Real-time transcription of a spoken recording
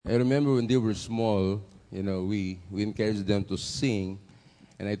I remember when they were small, we encouraged them to sing.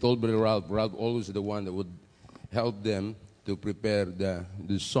 And I told Brother Ralph always the one that would help them to prepare the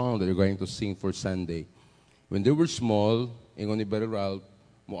song that they're going to sing for Sunday. When they were small, ingon ni Brother Ralph,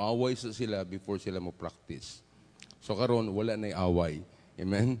 muaway sa sila before sila mo practice. So karon wala na away.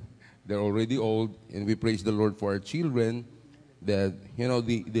 Amen? They're already old, and we praise the Lord for our children that,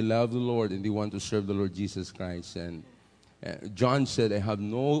 they love the Lord and they want to serve the Lord Jesus Christ. And John said, I have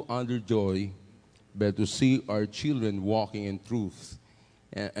no other joy but to see our children walking in truth.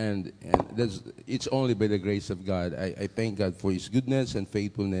 And it's only by the grace of God. I thank God for His goodness and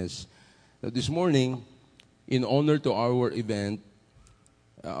faithfulness. Now, this morning, in honor to our event,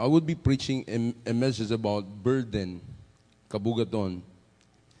 I would be preaching a message about Buden, Kabugaton.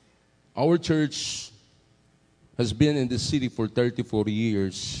 Our church has been in this city for 34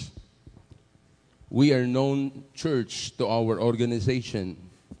 years. We are known church to our organization.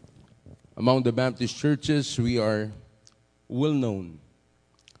 Among the Baptist churches, we are well known.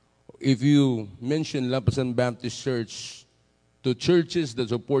 If you mention Lapasan Baptist Church to churches that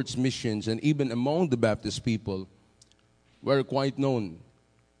supports missions, and even among the Baptist people, we're quite known,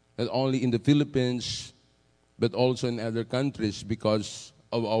 not only in the Philippines, but also in other countries because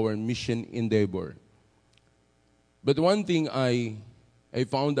of our mission endeavor. But one thing I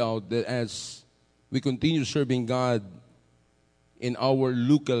found out that as we continue serving God in our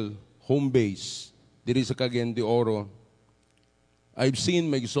local home base, diri sa Cagayan de Oro, I've seen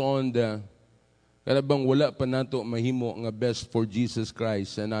my son the karabang wala pa nato mahimo nga best for Jesus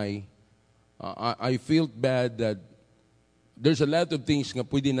Christ, and I felt bad that there's a lot of things nga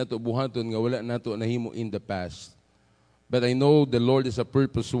pwede nato buhaton nga wala nato nahimo in the past. But I know the Lord is a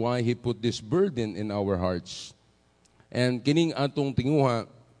purpose why He put this burden in our hearts. And kining atong tinguha,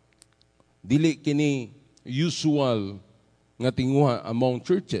 dili kini usual nga tinguha among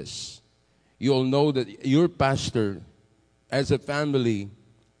churches. You all know that your pastor, as a family,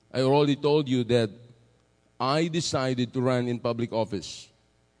 I already told you that I decided to run in public office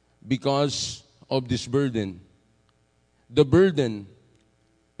because of this burden. The burden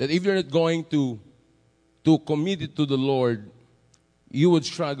that if you're not going to commit it to the Lord, you would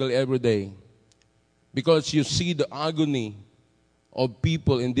struggle every day because you see the agony of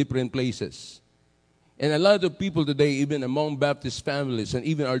people in different places. And a lot of people today, even among Baptist families and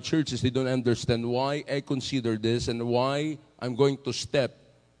even our churches, they don't understand why I consider this and why I'm going to step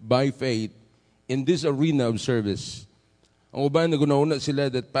by faith in this arena of service. Ang uban nagunauna sila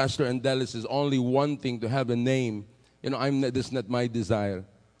that Pastor Andales is only wanting to have a name. This is not my desire.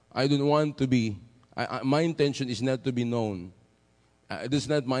 I don't want to be. My intention is not to be known. This is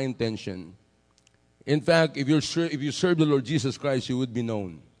not my intention. In fact, if you serve the Lord Jesus Christ, you would be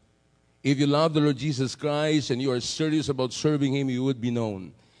known. If you love the Lord Jesus Christ and you are serious about serving Him, you would be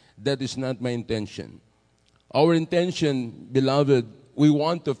known. That is not my intention. Our intention, beloved, we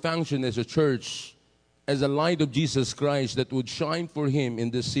want to function as a church, as a light of Jesus Christ that would shine for Him in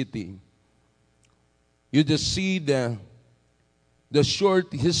this city. You just see the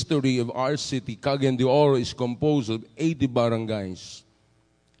short history of our city. Cagayan de Oro is composed of 80 barangays.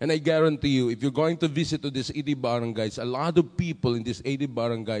 And I guarantee you, if you're going to visit to these 80 barangays, a lot of people in these 80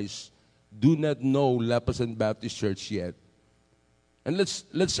 barangays do not know Lapasan Baptist Church yet. And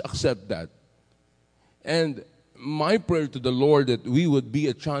let's accept that. And my prayer to the Lord that we would be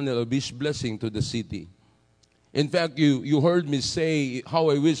a channel of His blessing to the city. In fact, you heard me say how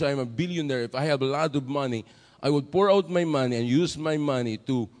I wish I'm a billionaire. If I have a lot of money, I would pour out my money and use my money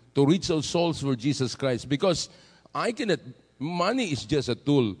to reach out souls for Jesus Christ. Because money is just a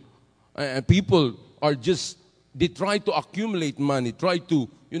tool. People are they try to accumulate money, try to,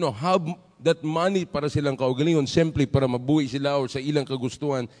 have that money para silang kaugalingon, simply para mabuhay sila or sa ilang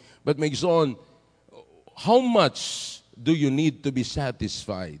kagustuhan. But my son, how much do you need to be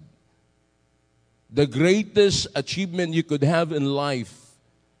satisfied? The greatest achievement you could have in life,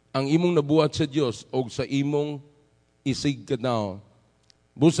 ang imong nabuhat sa Diyos o sa imong isig kanaw.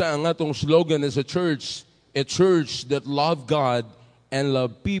 Busa ang atong slogan as a church that love God and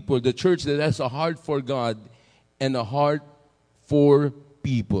love people, the church that has a heart for God and a heart for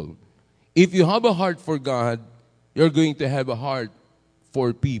people. If you have a heart for God, you're going to have a heart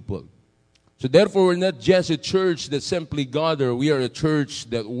for people. So therefore, we're not just a church that simply gather. We are a church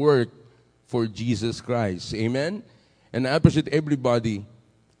that work for Jesus Christ. Amen? And I appreciate everybody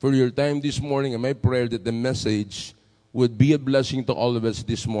for your time this morning, and my prayer that the message would be a blessing to all of us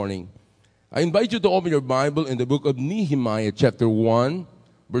this morning. I invite you to open your Bible in the book of Nehemiah chapter 1,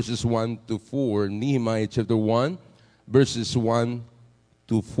 verses 1 to 4. Nehemiah chapter 1, verses 1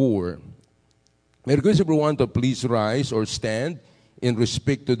 to 4. May I request everyone to please rise or stand in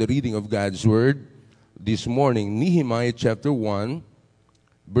respect to the reading of God's Word this morning. Nehemiah chapter 1,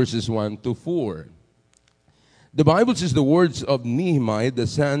 verses 1 to 4. The Bible says the words of Nehemiah, the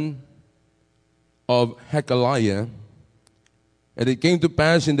son of Hakaliah, and it came to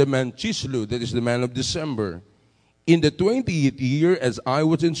pass in the man Chislu, that is the man of December, in the 20th year, as I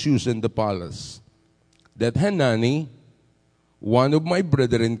was in Shushan the palace, that Hanani, one of my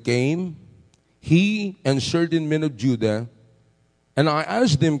brethren, came, he and certain men of Judah, and I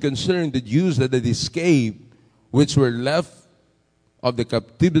asked them concerning the Jews that had escaped, which were left of the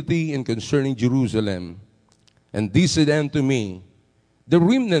captivity, and concerning Jerusalem. And they said unto me, the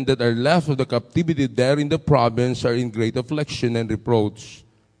remnant that are left of the captivity there in the province are in great affliction and reproach.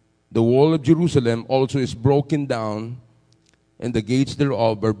 The wall of Jerusalem also is broken down, and the gates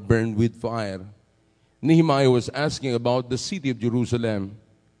thereof are burned with fire. Nehemiah was asking about the city of Jerusalem.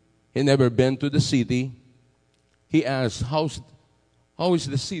 He never been to the city. He asked, how is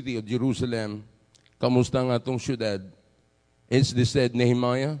the city of Jerusalem? Kamusta nga tong syudad? And they said,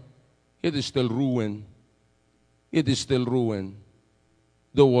 Nehemiah, it is still ruined. It is still ruined.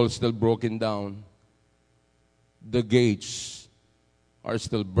 The wall is still broken down. The gates are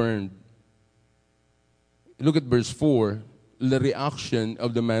still burned. Look at verse 4, the reaction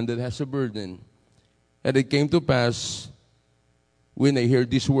of the man that has a burden. And it came to pass, when I heard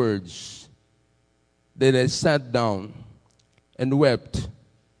these words, that I sat down and wept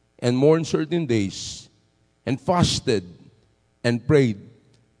and mourned certain days and fasted and prayed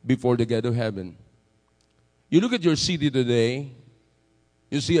before the God of heaven. You look at your city today,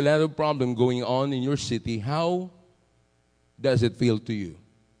 you see a lot of problem going on in your city. How does it feel to you?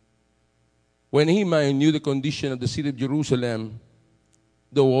 When Nehemiah knew the condition of the city of Jerusalem,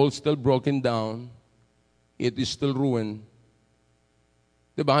 the wall still broken down, it is still ruined.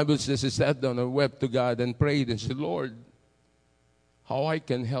 The Bible says he sat down and wept to God and prayed and said, Lord, how I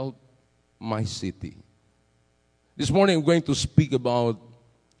can help my city. This morning I'm going to speak about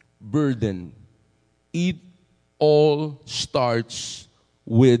burden. It all starts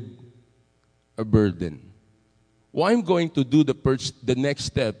with a burden. Why I'm going to do the next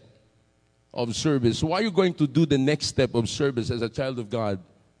step of service? Why are you going to do the next step of service as a child of God?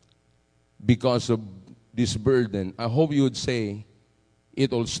 Because of this burden. I hope you would say,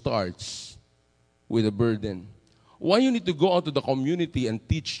 it all starts with a burden. Why you need to go out to the community and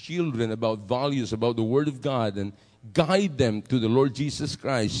teach children about values, about the Word of God, and guide them to the Lord Jesus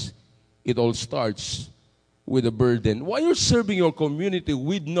Christ? It all starts with a burden. Why you're serving your community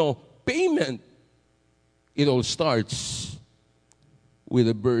with no payment? It all starts with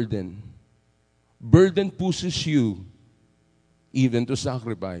a burden. Burden pushes you even to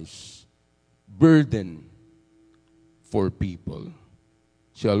sacrifice. Burden for people.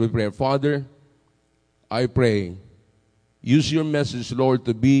 Shall we pray? Father, I pray, use your message, Lord,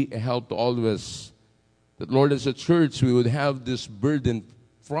 to be a help to all of us. That, Lord, as a church, we would have this burden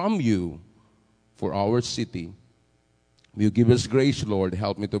from you for our city. Will you give us grace, Lord?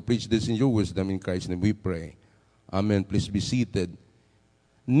 Help me to preach this in your wisdom. In Christ's name we pray. Amen. Please be seated.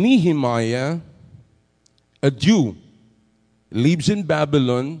 Nehemiah, a Jew, lives in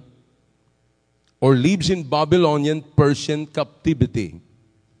Babylon, or lives in Babylonian Persian captivity.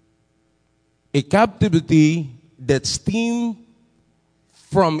 A captivity that stemmed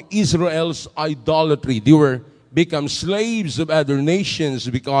from Israel's idolatry. They were become slaves of other nations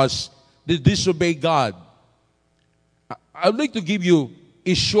because they disobey God. I would like to give you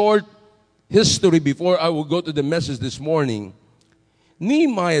a short history before I will go to the message this morning.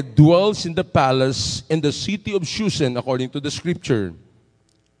 Nehemiah dwells in the palace in the city of Shushan, according to the scripture.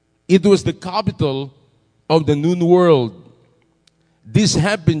 It was the capital of the known world. This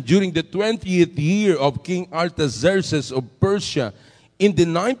happened during the 20th year of King Artaxerxes of Persia, in the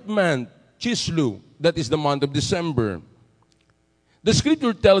 9th month, Chislu, that is the month of December. The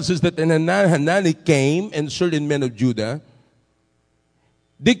scripture tells us that Hanani came and certain men of Judah.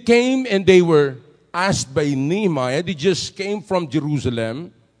 They came and they were asked by Nehemiah. They just came from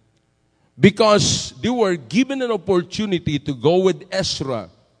Jerusalem because they were given an opportunity to go with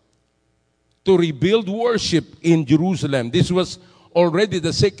Ezra to rebuild worship in Jerusalem. This was already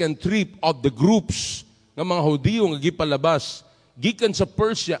the second trip of the groups ng mga Hudyo nga gipalabas gikan sa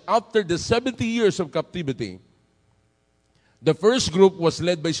Persia after the 70 years of captivity. The first group was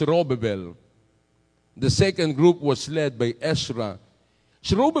led by Zerubbabel. The second group was led by Ezra.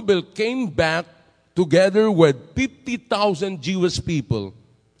 Zerubbabel came back together with 50,000 Jewish people,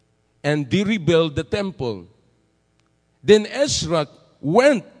 and they rebuilt the temple. Then Ezra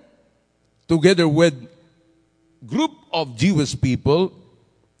went together with group of Jewish people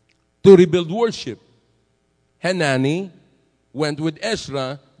to rebuild worship. Hanani went with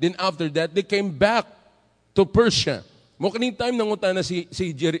Ezra. Then after that, they came back to Persia. Mo kaning time nanguta na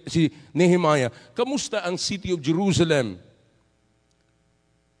si Nehemiah, kamusta ang city of Jerusalem?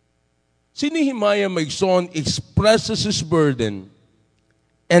 Si Nehemiah, my son, expresses his burden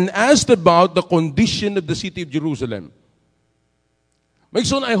and asked about the condition of the city of Jerusalem. My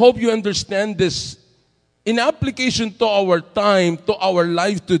son, I hope you understand this. In application to our time, to our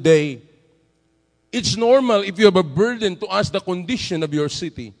life today, it's normal if you have a burden to ask the condition of your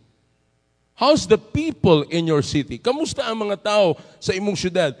city. How's the people in your city? Kamusta ang mga tao sa imong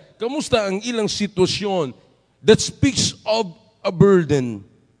syudad? Kamusta ang ilang sitwasyon? That speaks of a burden.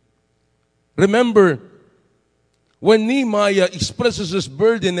 Remember, when Nehemiah expresses his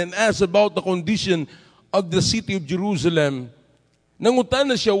burden and asks about the condition of the city of Jerusalem, nangutan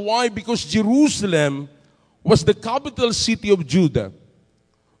na siya, why? Because Jerusalem was the capital city of Judah.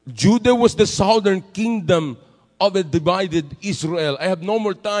 Judah was the southern kingdom of a divided Israel. I have no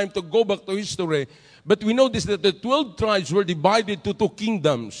more time to go back to history, but we know this, that the 12 tribes were divided to 2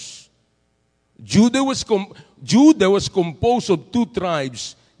 kingdoms. Judah was composed of 2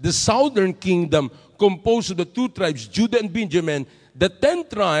 tribes. The southern kingdom composed of the 2 tribes, Judah and Benjamin. The 10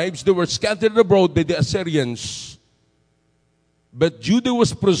 tribes, they were scattered abroad by the Assyrians. But Judah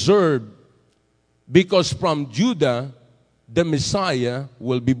was preserved because from Judah, the Messiah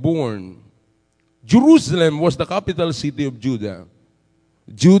will be born. Jerusalem was the capital city of Judah.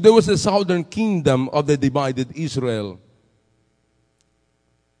 Judah was the southern kingdom of the divided Israel.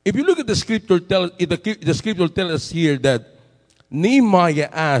 If you look at the scripture, the scripture tells us here that Nehemiah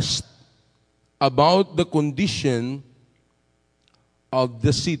asked about the condition of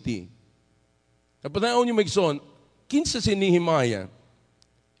the city. Napanaon niyo, Magson, kinsa si Nehemiah?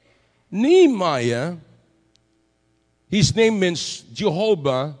 Nehemiah, his name means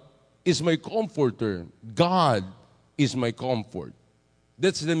Jehovah is my comforter. God is my comfort.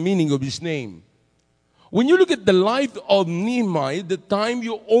 That's the meaning of his name. When you look at the life of Nehemiah, the time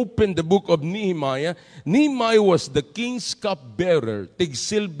you open the book of Nehemiah, Nehemiah was the king's cupbearer,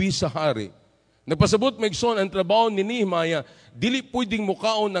 tigsilbi sa hari. Nagpasabot, Megson, ang trabaho ni Nehemiah, dili pwedeng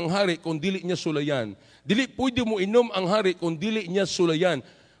mukaon ng hari kung dili niya sulayan. Dili pwedeng mo inom ang hari kung dili niya sulayan.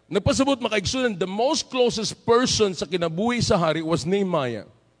 Nagpasabot, makaigsunan, the most closest person sa kinabuhi sa hari was Nehemiah.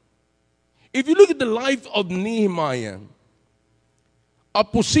 If you look at the life of Nehemiah, a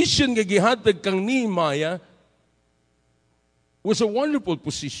position nga gihatag kang Nehemiah was a wonderful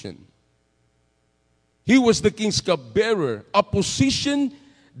position. He was the king's cupbearer, a position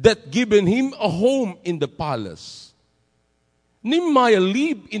that given him a home in the palace. Nehemiah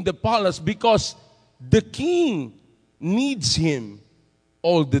lived in the palace because the king needs him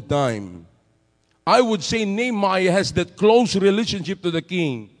all the time. I would say Nehemiah has that close relationship to the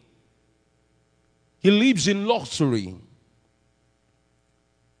king. He lives in luxury.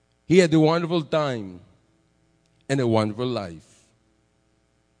 He had a wonderful time and a wonderful life.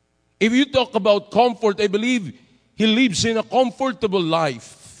 If you talk about comfort, I believe he lives in a comfortable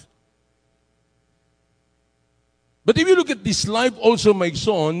life. But if you look at this life also, my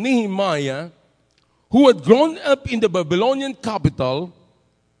son, Nehemiah, who had grown up in the Babylonian capital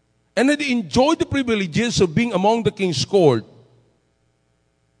and had enjoyed the privileges of being among the king's court,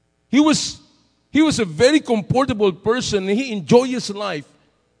 he was a very comfortable person and he enjoyed his life.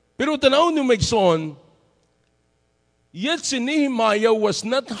 Pero tanaw ni Megson, yet si Nehemiah was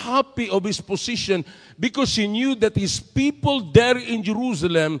not happy of his position because he knew that his people there in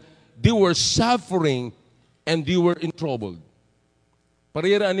Jerusalem, they were suffering and they were in trouble.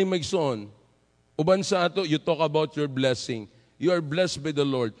 Parira ni Megson, uban sa ato, you talk about your blessing. You are blessed by the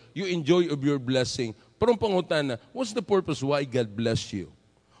Lord. You enjoy of your blessing. Pero ang pangutana, what's the purpose why God blessed you?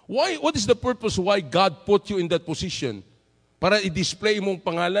 What is the purpose why God put you in that position? Para i-display imong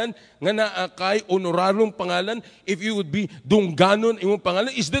pangalan, nga naakay honorarong pangalan, if you would be dungganon imong pangalan,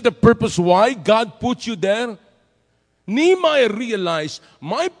 is that the purpose why God put you there? Nehemiah realized,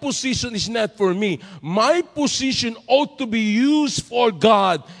 my position is not for me. My position ought to be used for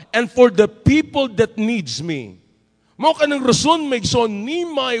God and for the people that needs me. Mao kanang rason, Megson,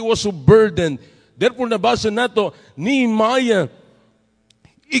 Nehemiah was so burdened. Therefore, nabasa nato, Nehemiah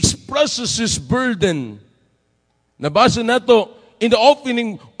expresses his burden. Nabasa nato in the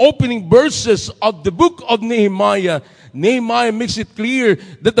opening verses of the book of Nehemiah. Nehemiah makes it clear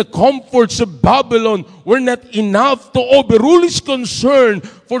that the comforts of Babylon were not enough to overrule his concern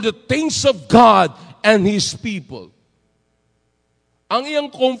for the things of God and His people. Ang iyang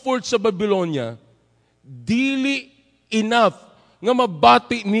comfort sa Babylonia, dili enough nga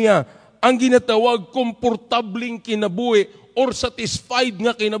mabati niya ang ginatawag komportabling kinabuhi or satisfied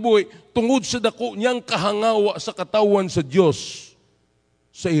nga kinabuhi tungod sa dako niyang kahangawa sa katawan sa Dios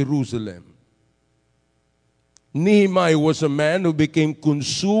sa Jerusalem. Nehemiah was a man who became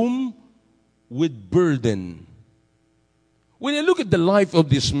consumed with burden. When I look at the life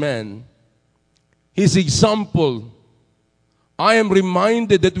of this man, his example, I am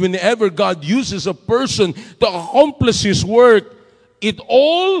reminded that whenever God uses a person to accomplish His work, it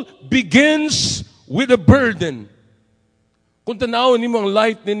all begins with a burden. Kung tanawin mo ang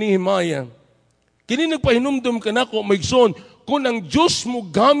life ni Nehemiah, kini nagpahinumdum ka na ko, maigsoon, kung ang Diyos mo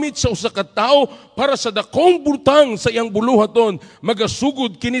gamit sa usa ka tawo para sa dakong butang sa iyang buluhaton,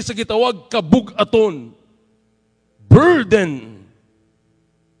 magasugod kini sa gitawag kabugaton. Burden.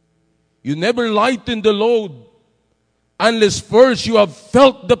 You never lighten the load unless first you have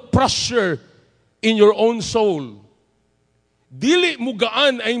felt the pressure in your own soul. Dili mo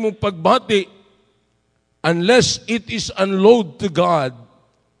gaan ay mong pagbati unless it is unload to God.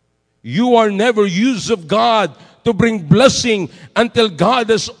 You are never used of God to bring blessing until God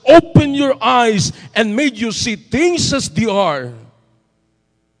has opened your eyes and made you see things as they are.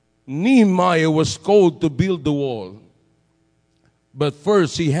 Nehemiah was called to build the wall. But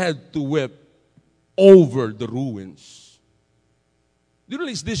first, he had to weep over the ruins. Do you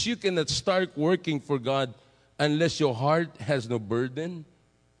realize this? You cannot start working for God unless your heart has no burden.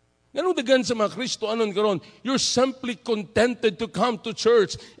 Ganun dagan sa mga Kristo, anon karon, you're simply contented to come to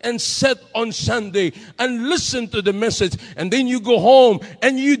church and sit on Sunday and listen to the message, and then you go home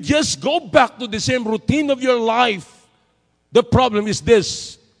and you just go back to the same routine of your life. The problem is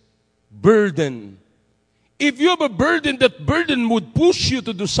this, burden. If you have a burden, that burden would push you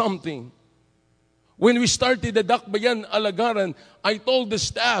to do something. When we started the Dakbayan Alagaran, I told the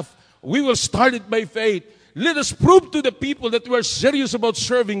staff, we will start it by faith. Let us prove to the people that we are serious about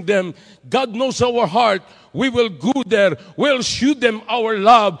serving them. God knows our heart. We will go there. We'll show them our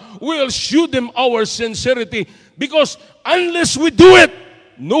love. We'll show them our sincerity. Because unless we do it,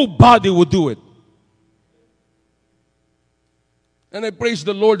 nobody will do it. And I praise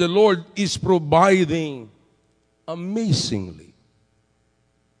the Lord. The Lord is providing amazingly.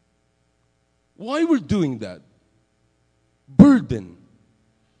 Why we're doing that? Burden.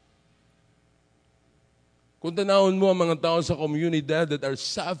 Kung tanawin mo ang mga tao sa komunidad that are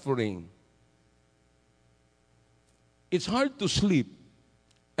suffering, it's hard to sleep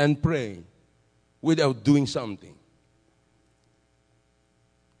and pray without doing something.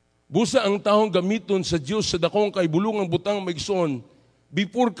 Busa ang taong gamiton sa Diyos sa dakong kay bulungang butang maigsoon,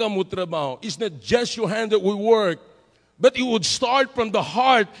 before ka mo trabaho, it's not just your hand that will work, but it would start from the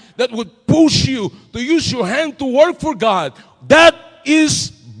heart that would push you to use your hand to work for God. That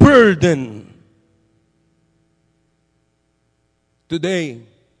is burden. Today,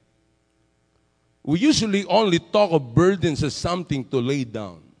 we usually only talk of burdens as something to lay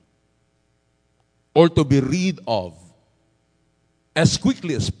down or to be rid of as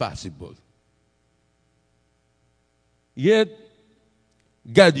quickly as possible. Yet,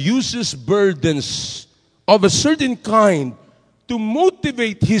 God uses burdens of a certain kind to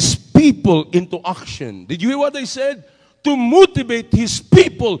motivate His people into action. Did you hear what I said? To motivate His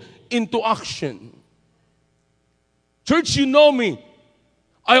people into action. Church, you know me.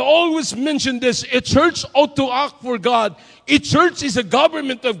 I always mention this. A church ought to act for God. A church is a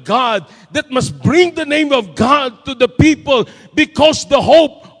government of God that must bring the name of God to the people, because the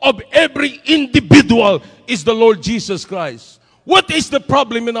hope of every individual is the Lord Jesus Christ. What is the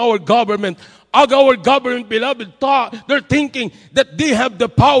problem in our government? Our government, beloved, they're thinking that they have the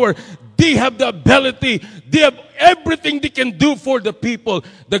power, they have the ability, they have everything they can do for the people.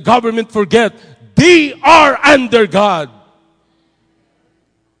 The government forget, they are under God.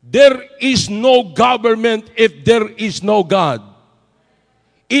 There is no government if there is no God.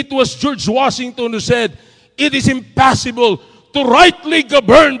 It was George Washington who said, it is impossible to rightly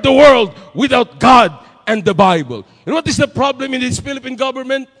govern the world without God and the Bible. And what is the problem in this Philippine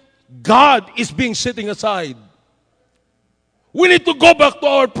government? God is being setting aside. We need to go back to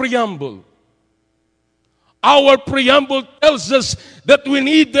our preamble. Our preamble tells us that we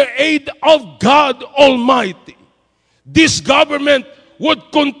need the aid of God Almighty. This government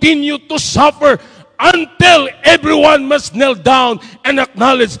would continue to suffer until everyone must kneel down and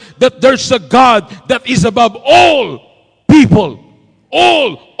acknowledge that there's a God that is above all people,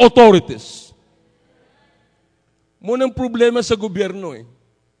 all authorities. Munang problema sa gobyerno eh.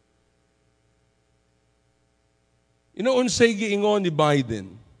 Unsay giingon ni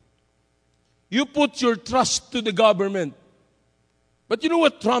Biden. You put your trust to the government. But you know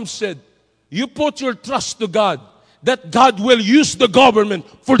what Trump said? You put your trust to God, that God will use the government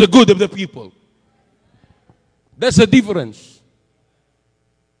for the good of the people. That's the difference.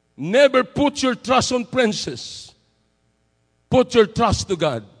 Never put your trust on princes. Put your trust to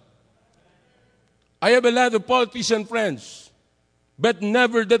God. I have a lot of politician friends, but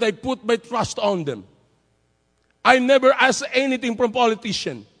never did I put my trust on them. I never ask anything from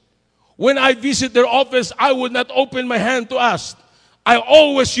politician. When I visit their office, I would not open my hand to ask. I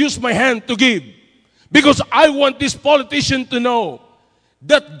always use my hand to give. Because I want this politician to know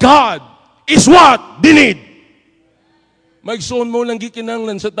that God is what they need. Magsuon mo lang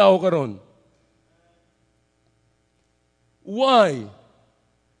gikinanglan sa tao karon. Why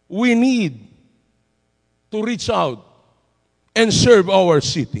we need to reach out and serve our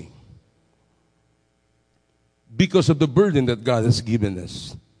city? Because of the burden that God has given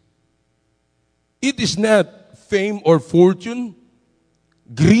us. It is not fame or fortune,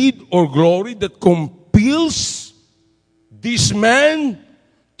 greed or glory that compels this man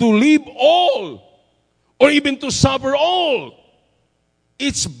to leave all or even to suffer all.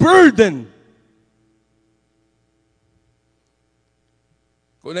 It's burden.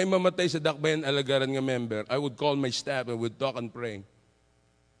 Kung ay mamatay sa Dakbayan Alagaran nga member, I would call my staff and would talk and pray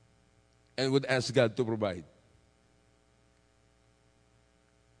and would ask God to provide.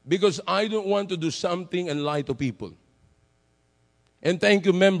 Because I don't want to do something and lie to people. And thank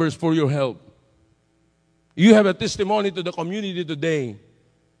you, members, for your help. You have a testimony to the community today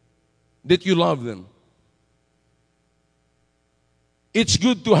that you love them. It's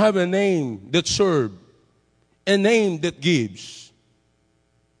good to have a name that serves, a name that gives,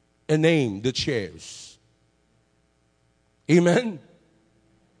 a name that shares. Amen?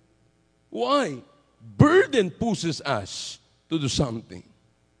 Why? Burden pushes us to do something.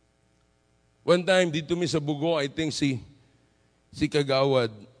 One time, dito mi sa Bugo, I think si Kagawad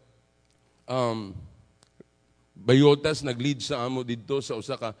Bayotas nag-lead sa amo dito sa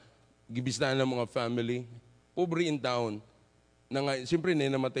usa ka gibistaan ng mga family. Pobre in town. Siyempre na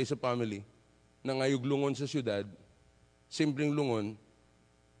namatay sa family. Nangayog lungon sa syudad. Simpleng lungon.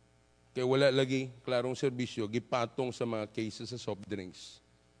 Kaya wala lagi klarong serbisyo. Gipatong sa mga cases sa soft drinks.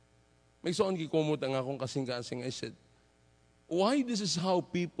 May soon gikumot ang akong kasing-kasing. I said, why this is how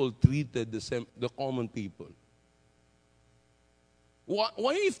people treated the common people?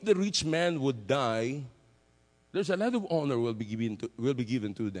 Why if the rich man would die, there's a lot of honor will be given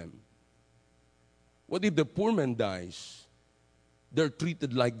to them? What if the poor man dies? They're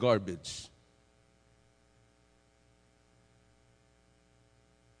treated like garbage.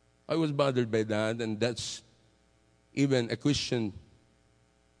 I was bothered by that, and that's even a question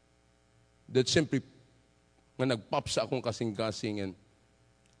that simply nga nagpop sa akong kasing-kasing and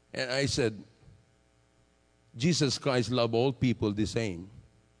I said, Jesus Christ loved all people the same.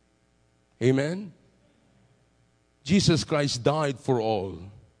 Amen? Jesus Christ died for all.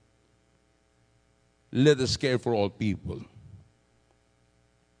 Let us care for all people.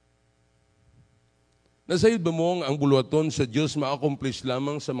 Nasayod ba mo ang buluhaton sa Diyos ma-accomplish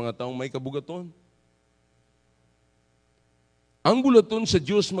lamang sa mga taong may kabugaton? Ang bulaton sa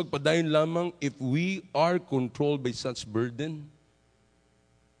Diyos magpadayon lamang if we are controlled by such burden.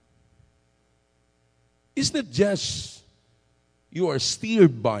 It's not just you are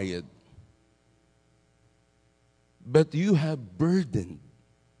steered by it, but you have burdened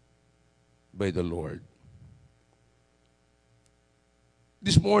by the Lord.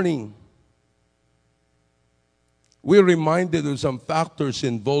 This morning, we're reminded of some factors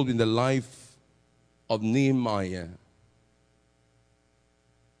involved in the life of Nehemiah.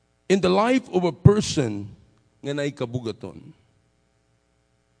 In the life of a person nga naay kabugaton.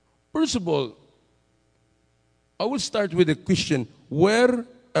 First of all, I will start with a question, where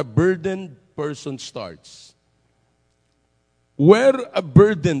a burdened person starts. Where a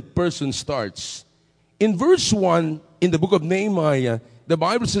burdened person starts. In verse 1, in the book of Nehemiah, the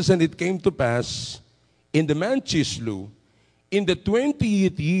Bible says, and it came to pass, in the man Chislu, in the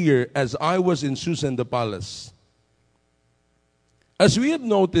 20th year, as I was in Susan the palace. As we have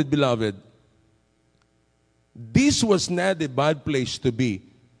noted, beloved, this was not a bad place to be.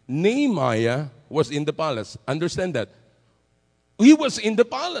 Nehemiah was in the palace. Understand that. He was in the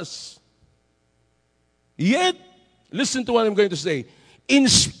palace. Yet, listen to what I'm going to say. In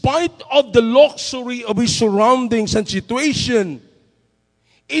spite of the luxury of his surroundings and situation,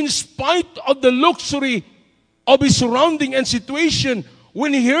 in spite of the luxury of his surrounding and situation,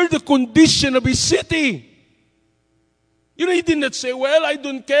 when he heard the condition of his city, he did not say, well, I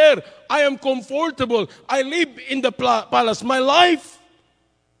don't care. I am comfortable. I live in the palace. My life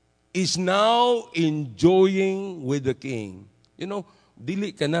is now enjoying with the king.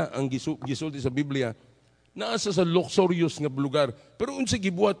 Dili ka na ang gisulti sa Biblia Naasa sa luxurious nga lugar. Pero unsa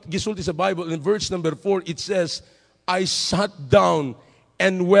gibuhat, gisulti sa Bible, in verse number 4, it says, I sat down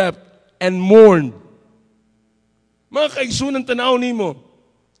and wept and mourned. Mga kaigsunan, tanaw nimo,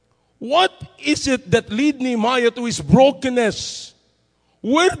 what is it that lead Nehemiah to his brokenness?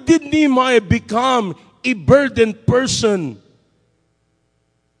 Where did Nehemiah become a burdened person?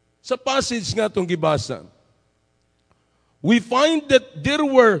 Sa passage nga itong gibasa, we find that there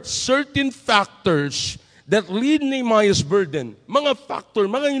were certain factors that lead Nehemiah's burden. Mga factor,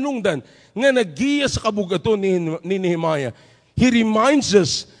 mga inungdan, nga nagiya sa kabugato ni Nehemiah. He reminds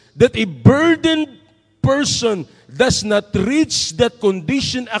us that a burdened person does not reach that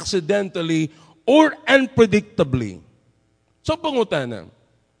condition accidentally or unpredictably. So, pangutana,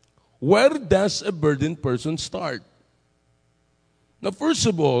 where does a burdened person start? Now, first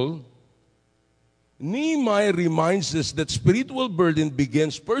of all, Nehemiah reminds us that spiritual burden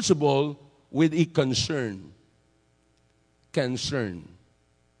begins, first of all, with a concern. Concern.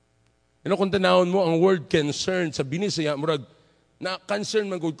 Kung tanawon mo ang word concern, sa binisaya, murag, na concern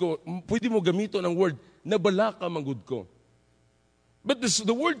manggod ko, pwede mo gamito ng word, nabala ka manggod ko. But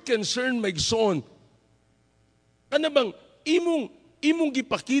the word concern may son, ano bang, imong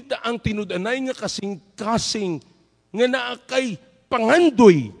gipakita ang tinudanay nga kasing-kasing nga naakay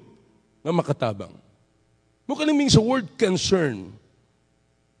pangandoy nga makatabang. Mukha naming sa word concern.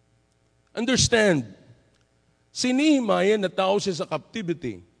 Understand, si Nehemiah natao siya sa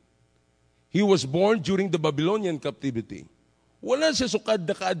captivity. He was born during the Babylonian captivity. Wala siya sukad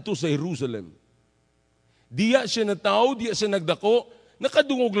na kaadto sa Jerusalem. Diya siya natao, diya siya nagdako,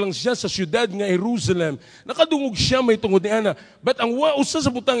 nakadungog lang siya sa syudad nga Jerusalem. Nakadungog siya may tungod ni Ana. But ang usa sa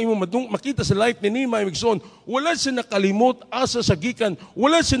butang imo makita sa life ni Nehemiah Migson, wala siya nakalimot asa sa gikan,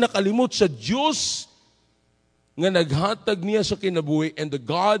 wala siya nakalimot sa Diyos nga naghatag niya sa kinabuhi and the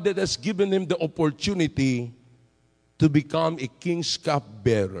God that has given him the opportunity to become a king's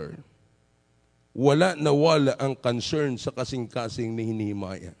cupbearer. Wala nawala ang concern sa kasing-kasing ni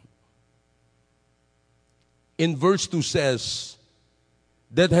Nehemiah. In verse 2 says,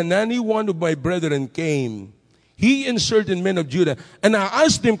 that Hanani, one of my brethren, came, he and certain men of Judah, and I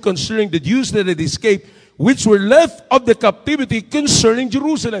asked them concerning the Jews that had escaped, which were left of the captivity concerning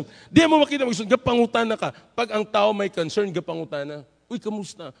Jerusalem. Di mo makita, gapangutana ka. Pag ang tao may concern, gapangutana. Uy,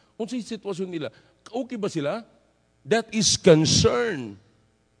 kamusta? Kung sa sitwasyon nila, okay ba sila? That is concern.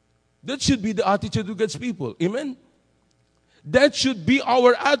 That should be the attitude of God's people. Amen? That should be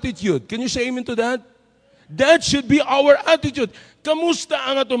our attitude. Can you say amen to that? That should be our attitude. Kamusta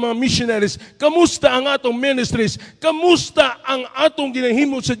ang atong mga missionaries? Kamusta ang atong ministries? Kamusta ang atong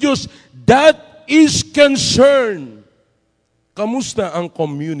ginahimo sa Diyos? That is concern. Kamusta ang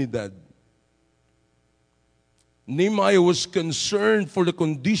komunidad? Nehemiah was concerned for the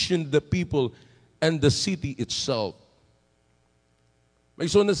condition of the people and the city itself. May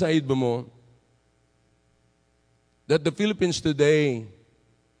na sa ba mo that the Philippines today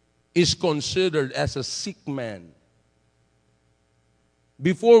is considered as a sick man.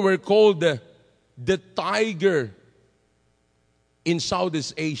 Before we're called the tiger in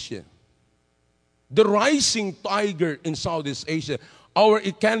Southeast Asia. The rising tiger in Southeast Asia. Our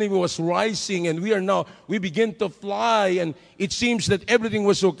economy was rising and we begin to fly and it seems that everything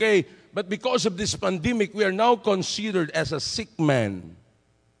was okay. But because of this pandemic, we are now considered as a sick man.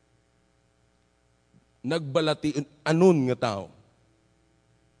 Nagbalati anon nga tao.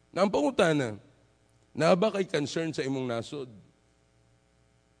 Na ang pangutana, na ba kay concern sa imong nasod?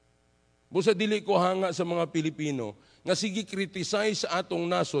 Busa dili ko hanga sa mga Pilipino nga sige criticize sa atong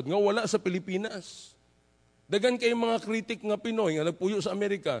nasod nga wala sa Pilipinas. Dagan kay mga kritik nga Pinoy nga nagpuyo sa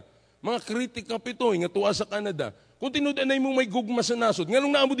Amerika, mga kritik nga Pinoy nga tuwa sa Canada. Kung tinud-anay mo may gugma sa nasod,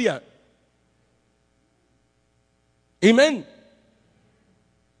 nganong naamo diya? Amen.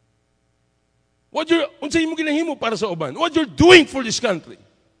 Unsay mo ginahimo para sa uban? What you're doing for this country?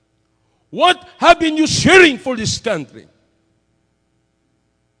 What have been you sharing for this country?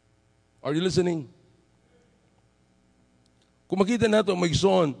 Are you listening? Kung makita nato ang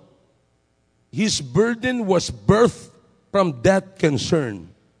Maigsoon, his burden was birthed from that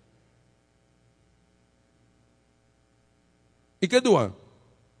concern. Ikadua,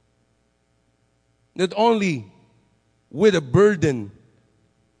 not only with a burden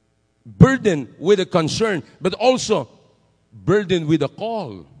with a concern, but also burden with a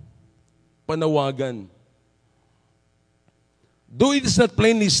call. Panawagan. Though it is not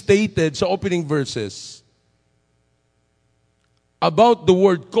plainly stated sa opening verses about the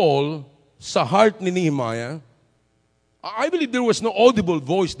word call sa heart ni Nehemiah, I believe there was no audible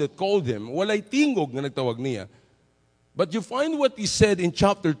voice that called him. Walay tingog na nagtawag niya. But you find what he said in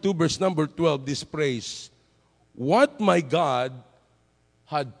chapter 2, verse number 12, this praise. what my God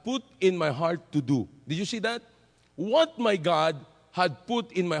had put in my heart to do. Did you see that? What my God had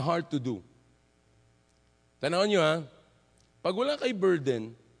put in my heart to do. Tanawan nyo ha, pag wala kay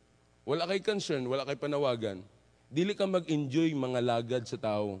burden, wala kay concern, wala kay panawagan, dili ka mag-enjoy mga lagad sa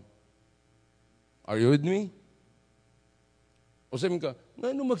tao. Are you with me? O sabihin ka,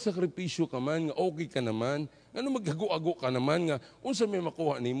 nga magsakripisyo ka man, nga okay ka naman, nga maghago-ago ka naman, nga unsa may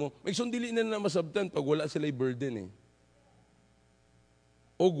makuha nimo. May sundili na masabtan pag wala sila'y burden eh.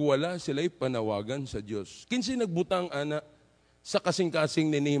 O wala sila'y panawagan sa Diyos. Kinsi nagbutang ana sa kasing-kasing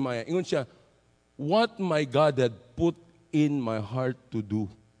ni Nehemiah. Ingon siya, what my God had put in my heart to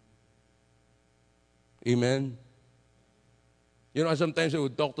do. Amen? You know, sometimes I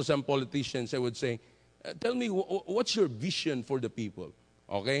would talk to some politicians, I would say, tell me, what's your vision for the people?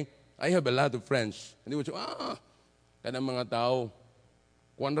 Okay? I have a lot of friends. And they would say, kanang mga tao,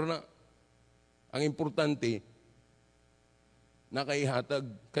 kuwanra na, ang importante, nakaihatag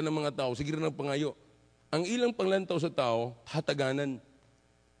kanang mga tao, sige rin ang pangayo. Ang ilang panglantaw sa tao, hataganan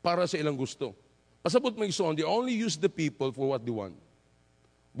para sa ilang gusto. Pasabot may son, they only use the people for what they want.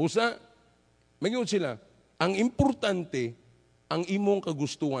 Busa, mayroon sila, ang importante, ang imong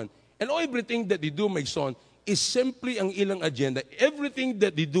kagustuhan. And everything that they do, my son, is simply ang ilang agenda. Everything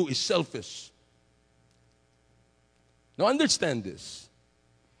that they do is selfish. Now understand this.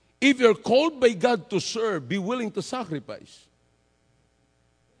 If you're called by God to serve, be willing to sacrifice.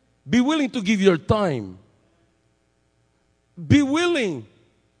 Be willing to give your time. Be willing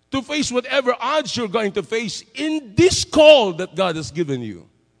to face whatever odds you're going to face in this call that God has given you.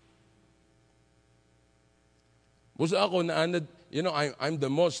 Busa ako naanad, you know, I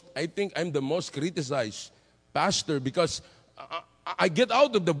think I'm the most criticized pastor because I get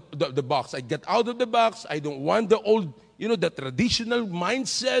out of the box. I get out of the box. I don't want the old, you know, the traditional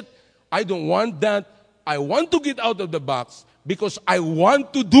mindset. I don't want that. I want to get out of the box because I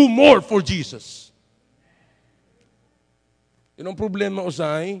want to do more for Jesus. Yun ang problema,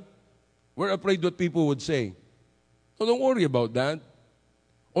 Usay. We're afraid what people would say. So don't worry about that.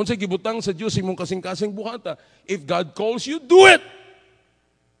 Unsay gibutang sa Dios imong kasing-kasing buhata. If God calls you, do it.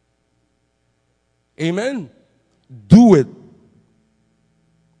 Amen. Do it.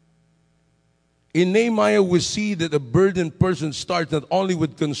 In Nehemiah, we see that a burdened person starts not only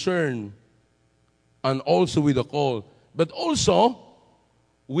with concern and also with a call, but also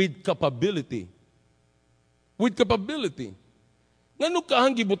with capability. With capability. Ngano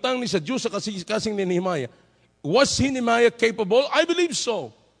kahang gibutang ni sa Dios sa kasing ni Nehemiah? Was Nehemiah capable? I believe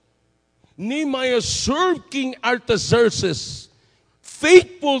so. Nehemiah served King Artaxerxes,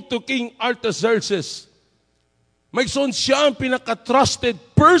 faithful to King Artaxerxes. May son siya ang pinaka-trusted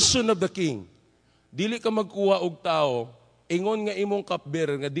person of the king. Dili ka magkuha og tao, ingon nga imong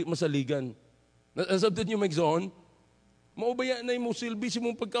cupbearer nga di masaligan. Nasabtan niyo may son? Maubaya na imong silbi si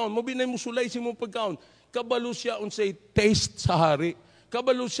mong pagkaon, maubaya na imong sulay si mong pagkaon. Kabalo siya unsay taste sa hari.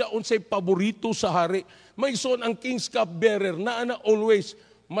 Kabalo siya unsay paborito sa hari. May son ang king's cupbearer na always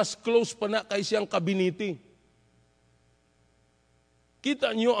mas close pa na kay siyang kabiniti.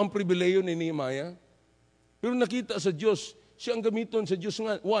 Kita niyo ang pribileyo ni Nehemiah? Pero nakita sa Diyos, siya ang gamiton sa Diyos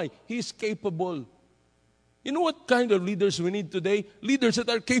nga. Why? He's capable. You know what kind of leaders we need today? Leaders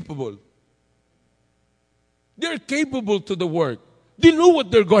that are capable. They're capable to the work. They know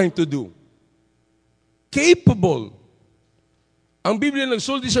what they're going to do. Capable. Ang Biblia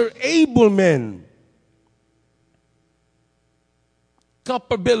nagsulti, these are able men.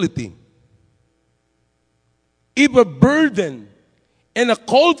 Capability. If a burden and a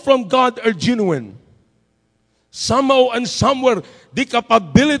call from God are genuine, somehow and somewhere, the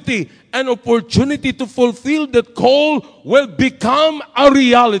capability and opportunity to fulfill that call will become a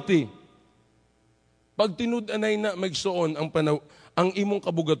reality. Pag tinud-anay na magsuon ang imong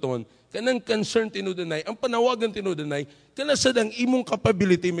kabugaton, kanang concern tinud-anay, ang panawagan tinud-anay, kanasad ang imong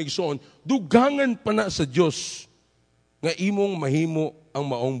capability magsuon, dugangan pa na sa Dios nga imong mahimo ang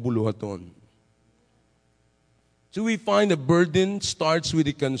maong buluhaton. So we find a burden starts with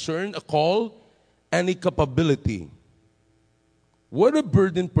a concern, a call, and a capability. What a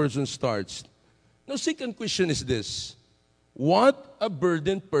burdened person starts. Now, second question is this. What a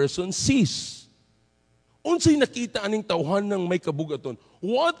burdened person sees. Unsay nakita aning tawhan ng may kabugaton?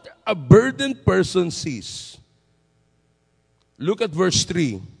 What a burdened person sees. Look at verse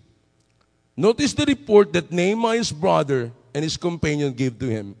 3. Notice the report that Nehemiah's brother and his companion gave to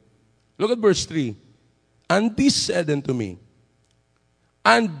him. Look at verse 3. And these said unto me,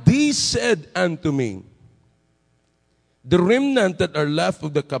 the remnant that are left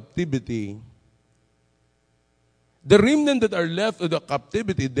of the captivity,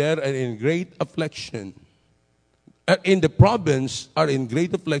 there are in great affliction. in the province are in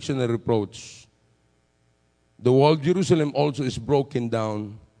great affliction and reproach. The wall of Jerusalem also is broken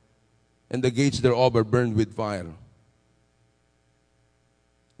down, and the gates thereof are burned with fire.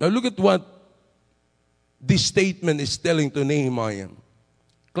 Now look at what this statement is telling to Nehemiah.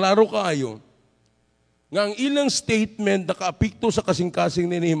 Klaro kayo, nga ang ilang statement nakaapekto sa kasing-kasing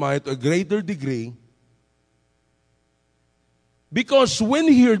ni Nehemiah to a greater degree, because when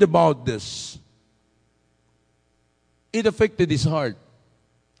he heard about this, it affected his heart.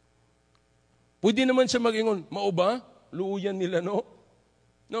 Pwede naman siya mag-ingon, mao ba? Luuyan nila, no?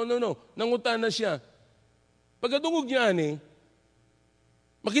 No. Nangutan na siya. Pagkadungog niya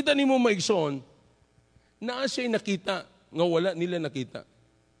makita ni mo maigsoon, naa siya'y nakita, nga wala nila nakita.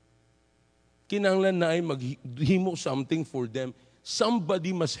 Kinahanglan na ay maghimo something for them.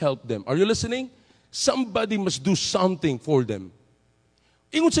 Somebody must help them. Are you listening? Somebody must do something for them.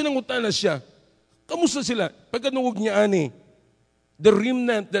 Ingon siya nangutan na siya. Kamusta sila? Pagkadungog niya the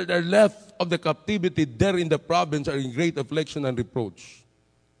remnant that are left of the captivity there in the province are in great affliction and reproach.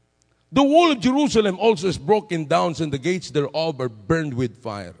 The wall of Jerusalem also is broken down, and the gates thereof are burned with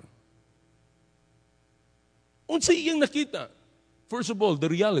fire. Unsa iyang nakita? First of all, the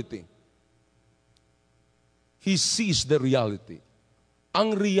reality. He sees the reality.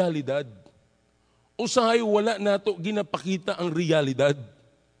 Ang realidad. Usahay wala nato ginapakita ang realidad.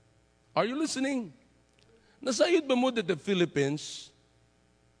 Are you listening? Nasayod ba mo that the Philippines,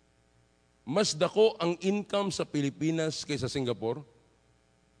 mas dako ang income sa Pilipinas kaysa Singapore?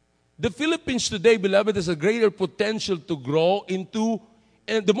 The Philippines today, beloved, has a greater potential to grow into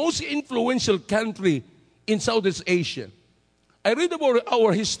the most influential country in Southeast Asia. I read about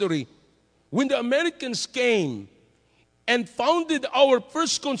our history. When the Americans came and founded our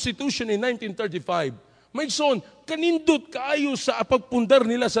first constitution in 1935, my son, kanindot kaayo sa pagpundar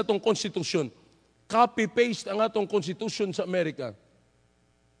nila sa atong konstitusyon. Copy-paste ang atong constitution sa Amerika.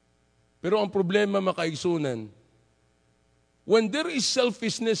 Pero ang problema, makaigsunan, when there is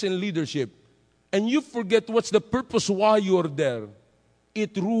selfishness in leadership, and you forget what's the purpose why you're there,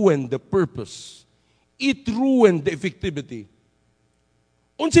 it ruined the purpose. It ruined the effectivity.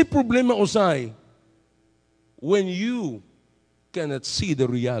 Unsay problema usay? When you cannot see the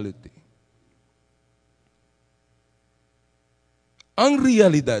reality. Ang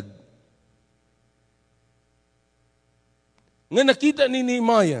realidad nga nakita ni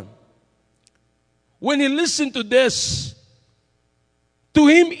Nehemiah, when he listened to this, to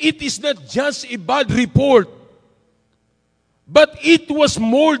him it is not just a bad report, but it was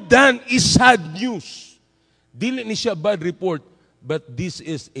more than a sad news. Dili ni siya bad report, but this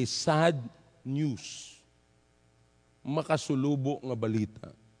is a sad news. Makasulubo nga balita.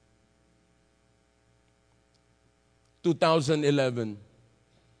 2011,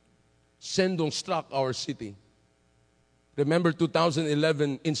 Sendong struck our city. Remember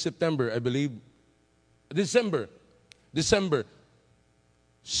 2011 in September, I believe. December.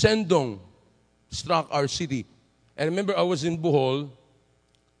 Sendong struck our city. I remember I was in Bohol,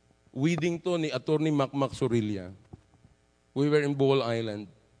 weeding to ni Attorney Macmac Sorilla. We were in Bohol Island.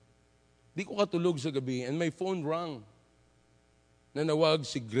 Di ko katulog sa gabi, and my phone rang. Nanawag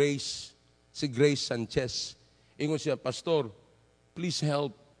si Grace Sanchez. Ingon siya, Pastor, please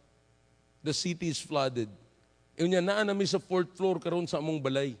help. The city is flooded. Ingon niya, naa namin sa 4th floor karon sa among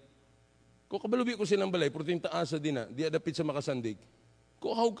balay. Ko kabalubi ko silang balay, pero taasa din na, di adapit sa makasandig.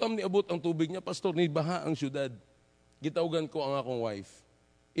 Ko how come ni abot ang tubig niya, Pastor, ni baha ang syudad. Gitawgan ko ang akong wife.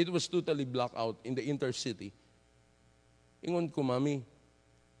 It was totally blacked out in the intercity. Ingon ko, Mami,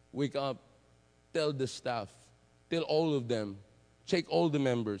 wake up, tell the staff, tell all of them, check all the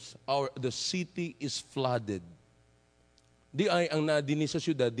members, the city is flooded. Di ay ang nadini sa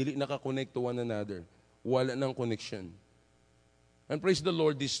syudad, dili nakakonect to one another. Wala ng connection. And praise the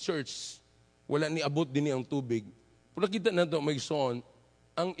Lord, this church, wala ni abot din ang tubig. Pero nakita na ito, may son,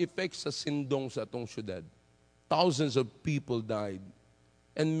 ang effect sa sindong sa atong syudad. Thousands of people died,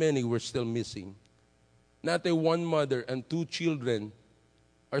 and many were still missing. Natay one mother and 2 children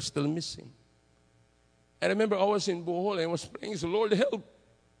are still missing. I remember I was in Bohol and I was praying, so Lord, help.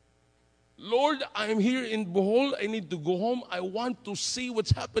 Lord, I'm here in Bohol. I need to go home. I want to see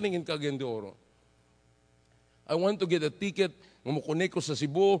what's happening in Cagayan de Oro. I want to get a ticket, mamukunik ko sa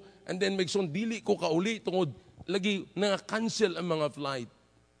Cebu, and then may son, dili ko kauli, tungod, lagi, na-cancel ang mga flight.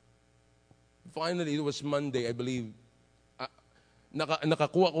 Finally, it was Monday, I believe.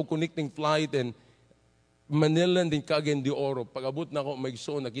 Nakakuha ko connecting flight, and Manila din Cagayan de Oro. Pag-abot na ako, may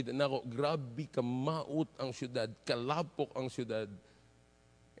son, nakita na ako, grabe kamaot ang syudad, kalapok ang syudad.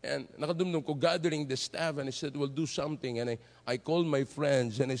 And nakadumdum ko, gathering the staff, and I said, we'll do something. And I called my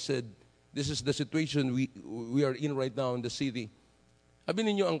friends, and I said, This is the situation we are in right now in the city. Sabi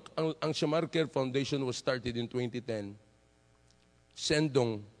ninyo, ang Shamar Care Foundation was started in 2010.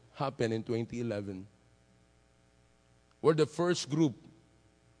 Sendong happened in 2011. We're the first group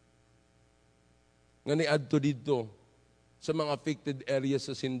nga ni-add to dito sa mga affected areas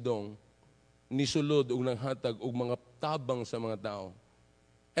sa Sindong, nisulod o nanghatag o mga tabang sa mga tao.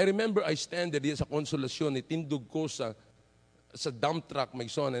 I remember I stand there sa konsolasyon, itindog ko sa dump truck, my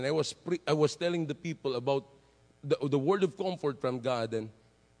son, and I was telling the people about the word of comfort from God, and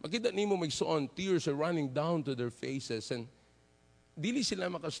makita nimo, my son, tears are running down to their faces, and dili sila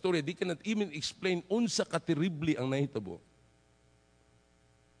makastorya, di cannot even explain unsa kateribli ang nahitabo.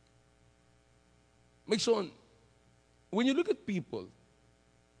 My son, when you look at people,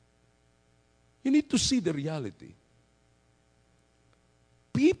 you need to see the reality.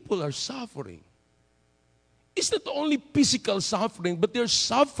 People are suffering. It's not only physical suffering, but they're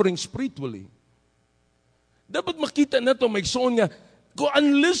suffering spiritually. Dapat makita na to, my son, nga,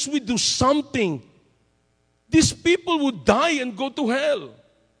 unless we do something, these people would die and go to hell.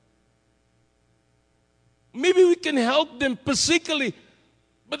 Maybe we can help them physically,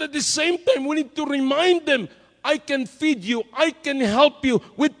 but at the same time, we need to remind them, I can feed you, I can help you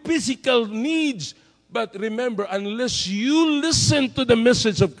with physical needs. But remember, unless you listen to the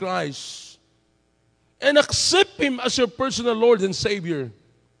message of Christ and accept Him as your personal Lord and Savior,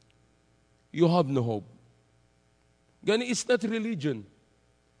 you have no hope. Gani, it's not religion.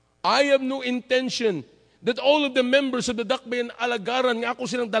 I have no intention that all of the members of the Dakbayan Alagaran nga ako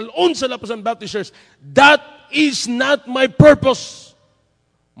silang dalon sa Lapasan Baptist Church. That is not my purpose.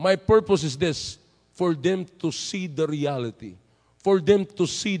 My purpose is this, for them to see the reality, for them to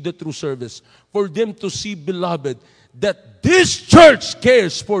see the true service, for them to see, beloved, that this church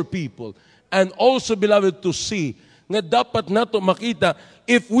cares for people, and also, beloved, to see nga dapat nato makita,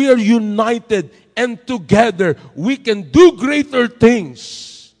 if we are united and together, we can do greater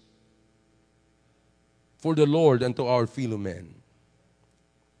things for the Lord and to our fellow men.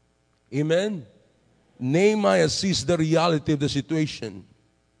 Amen? Nehemiah sees the reality of the situation.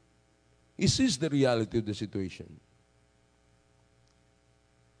 He sees the reality of the situation.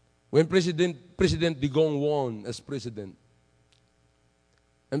 When President Digong won as president,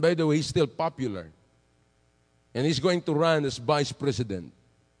 and by the way, he's still popular, and he's going to run as vice president.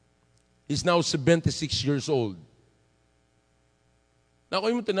 He's now 76 years old. Now,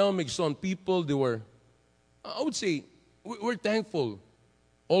 kung mo tanaw, Megson, people, they were, I would say, we're thankful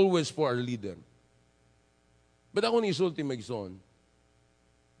always for our leader. But ako ni isulti, Megson,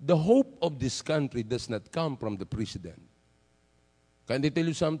 the hope of this country does not come from the president. Can I tell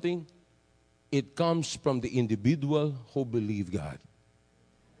you something? It comes from the individual who believe God.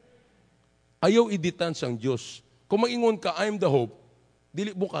 Ayaw iditan sang Diyos. Kung mag-ingon ka, I am the hope,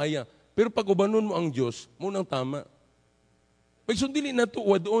 dili mo kaya. Pero pag ubanon mo ang Diyos, munang tama. Pagsun dili na to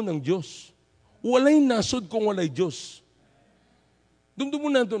wadoon ang Diyos. Walay nasod kung walay Diyos. Dumdum mo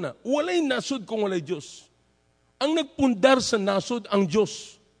na ito na, walay nasod kung walay Diyos. Ang nagpundar sa nasod ang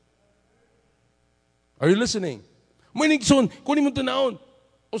Diyos. Are you listening? May nagson, kunin mo ito naon.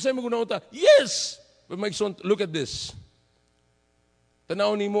 O sa'yo mo gunaon ta, yes! But my son, look at this.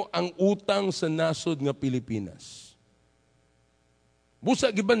 Tanaw ni mo ang utang sa nasod nga Pilipinas.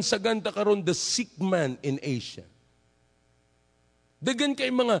 Busa gibansagan ta karon the sick man in Asia. Dagan kay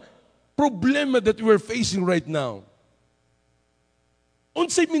mga problema that we're facing right now.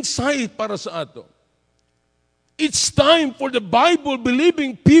 Unsay mensahe para sa ato? It's time for the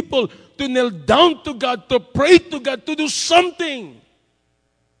Bible-believing people to kneel down to God, to pray to God, to do something.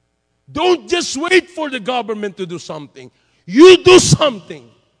 Don't just wait for the government to do something. You do something.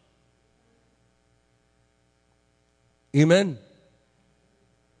 Amen?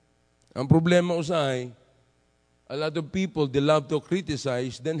 Ang problema usay, a lot of people, they love to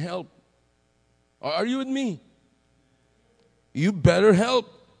criticize, then help. Are you with me? You better help.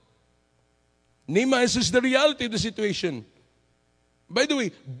 Nehemiah says the reality of the situation. By the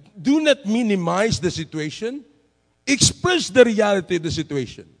way, do not minimize the situation. Express the reality of the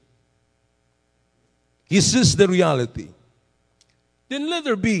situation. He sees the reality. Then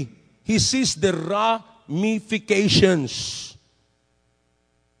letter B, he sees the ramifications.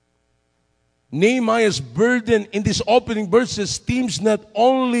 Nehemiah's burden in these opening verses stems not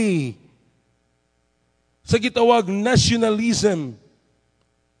only sa gitawag nationalism.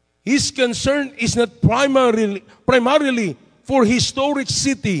 His concern is not primarily for historic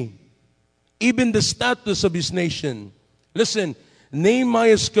city, even the status of his nation. Listen,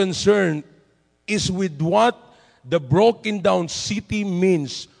 Nehemiah's concern is with what the broken down city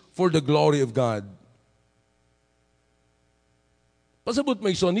means for the glory of God. Pasabot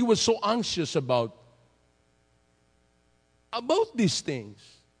my son, he was so anxious about these things.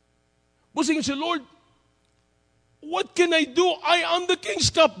 Busing siya, Lord, what can I do? I am the king's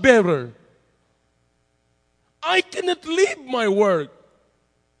cupbearer. I cannot leave my work.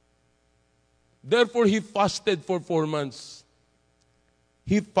 Therefore, he fasted for 4 months.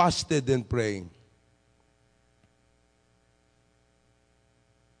 He fasted and prayed.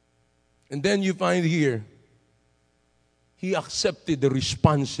 And then you find here, he accepted the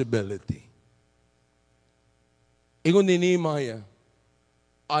responsibility. Ingon ni Nehemiah,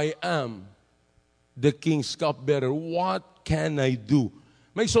 I am the king's cupbearer. What can I do?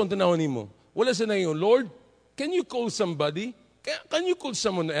 May son tanawin mo. Wala sa na yun, Lord, can you call somebody? Can you call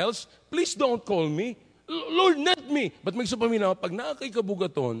someone else? Please don't call me. Lord, not me. But may paminaw, pag nakakay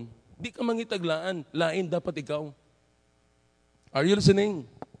kabugaton, di ka mangitaglaan. Lain dapat ikaw. Are you listening?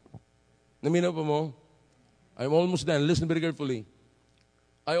 Naminaw pa mo? I'm almost done. Listen very carefully.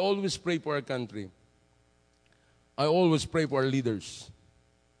 I always pray for our country. I always pray for our leaders.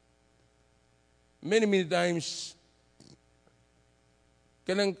 Many, many times,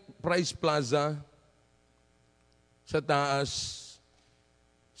 kanang Price Plaza, sa taas,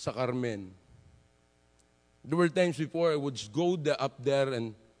 sa Carmen. There were times before I would go up there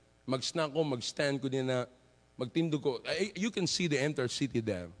and mag-snack ko, mag-stand ko din na, magtindo ko. You can see the entire city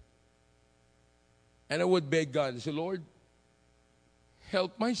there. And I would beg God, I say, Lord,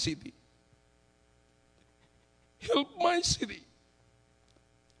 help my city. Help my city.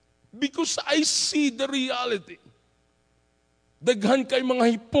 Because I see the reality. Daghan kayo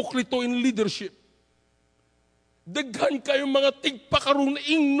mga hipokrito in leadership. Daghan kayo mga tigpakarong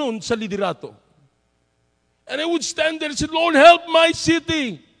ingnon sa liderato. And I would stand there and say, Lord, help my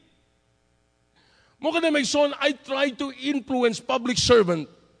city. Mukha na may son, I try to influence public servant.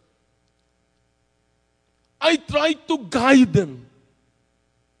 I try to guide them.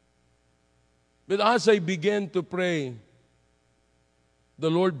 But as I began to pray, the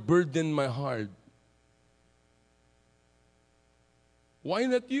Lord burdened my heart. Why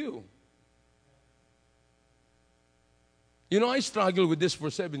not you? You know, I struggled with this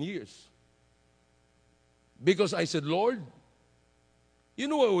for 7 years. Because I said, Lord, you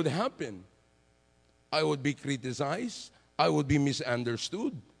know what would happen? I would be criticized. I would be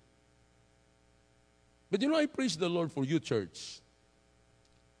misunderstood. But you know, I praise the Lord for you, church.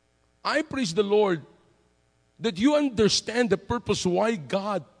 I praise the Lord that you understand the purpose why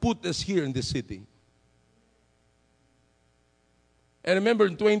God put us here in this city. And remember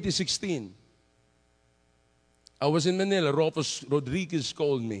in 2016, I was in Manila. Rufus Rodriguez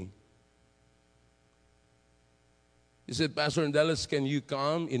called me. He said, Pastor Andales, can you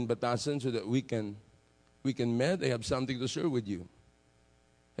come in Batasan so that we can meet? I have something to share with you.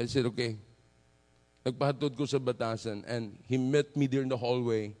 I said, okay. Nagpahatod ko sa Batasan, and he met me there in the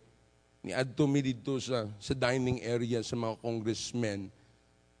hallway. Niadto mi dito sa dining area sa mga congressmen.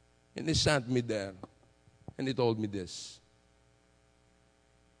 And he sat me there. And he told me this.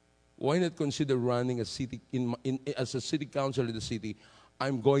 Why not consider running a city as a city councilor in the city?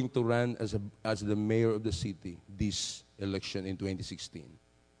 I'm going to run as the mayor of the city this election in 2016.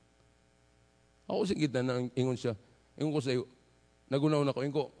 Ako sa kita na ingon siya. Ingon ko sa'yo, nagunaw na ko.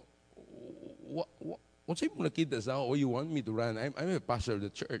 Ingon ko, what sa'yo mo nakita sa ako? You want me to run? I'm a pastor of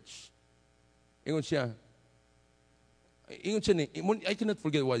the church. Ingon siya, I cannot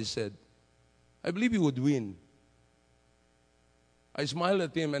forget what he said. I believe he would win. I smiled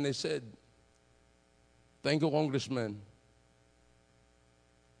at him and I said, thank you, Congressman.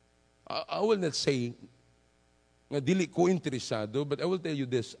 I will not say nga dili ko interesado, but I will tell you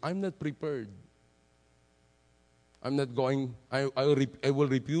this, I'm not prepared. I'm not going, I will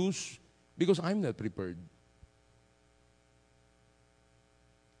refuse because I'm not prepared.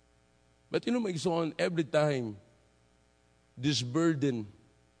 But you know, my son, every time this burden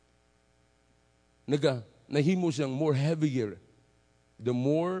nahimo siyang more heavier, the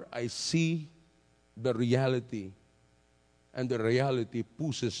more I see the reality, and the reality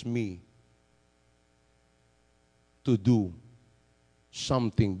pushes me to do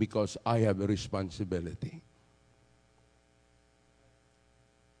something because I have a responsibility.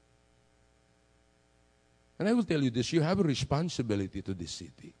 And I will tell you this, you have a responsibility to this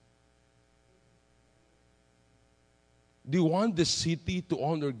city. Do you want the city to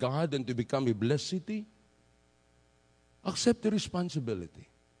honor God and to become a blessed city? Accept the responsibility.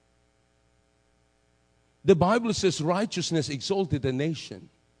 The Bible says righteousness exalted a nation.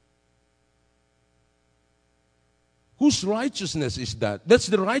 Whose righteousness is that? That's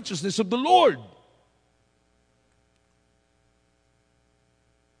the righteousness of the Lord.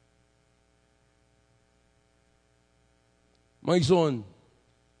 My son,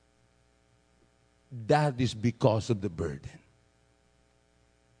 that is because of the burden.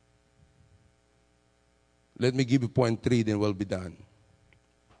 Let me give you point 3, then we'll be done.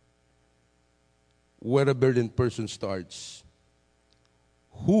 Where a burdened person starts.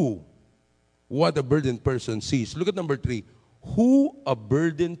 What a burdened person sees. Look at number 3. Who a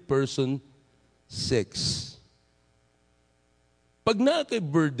burdened person seeks. Pag na kay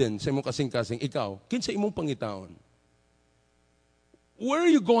burden sa imong kasing-kasing, ikaw, kinsa imong pangitaon? Where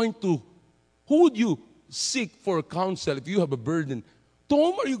are you going to? Who would you seek for counsel if you have a burden? To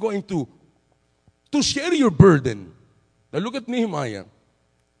whom are you going to share your burden? Now look at Nehemiah.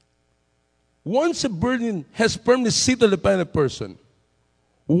 Once a burden has firmly settled upon a person,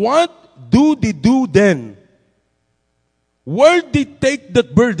 what do they do then? Where they take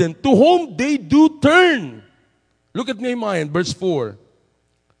that burden? To whom they do turn? Look at Nehemiah in verse 4.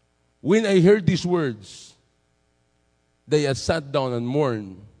 When I heard these words, they had sat down and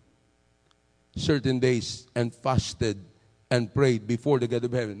mourned certain days and fasted and prayed before the God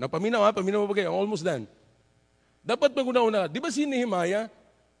of heaven. Now, paminaw pa kayo. Almost done. Dapat maguna-una. Di ba si Nehemiah,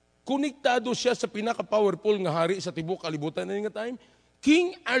 konektado siya sa pinaka-powerful nga hari sa tibok kalibutan na nga time?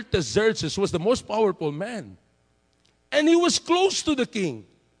 King Artaxerxes was the most powerful man. And he was close to the king.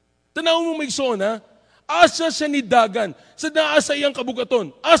 Tanaw mo may ha? Asa siya ni Dagan. Sa naasa iyang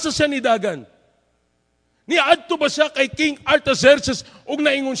kabugaton. Asa siya ni Dagan. Niadto ba siya kay King Artaxerxes ug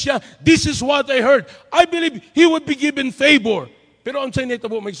naingon siya, this is what I heard. I believe he would be given favor. Pero ang sa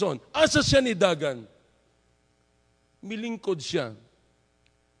nitabo may asa siya ni Dagan. Milingkod siya.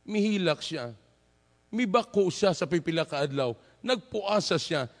 Mihilak siya. Mibako siya sa pipila ka adlaw. Nagpuasa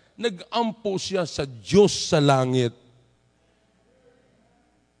siya. Nagampo siya sa Diyos sa langit.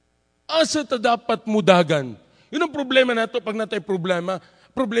 Asa ta dapat mudagan? Yun ang problema nato pag natay problema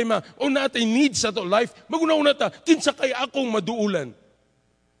o natay needs sa to life, maguna-una ta, kinsa kay akong maduulan.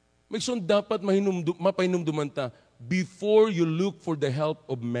 May son dapat mapahinumduman ta, before you look for the help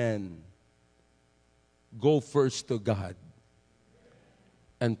of man, go first to God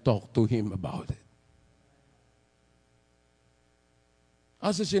and talk to Him about it.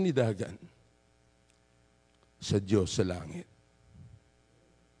 Asa siya ni Dagan? Sa Diyos sa langit.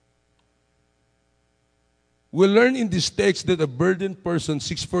 We learn in this text that a burdened person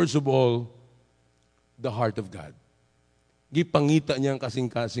seeks first of all the heart of God. Gipangita niya ang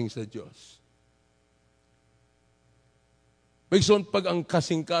kasing-kasing sa Diyos. Pagson, pag ang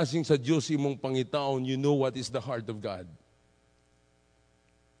kasing-kasing sa Diyos imong pangitaon, you know what is the heart of God.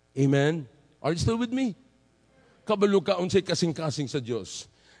 Amen? Are you still with me? Kabalo ka unsay kasing-kasing sa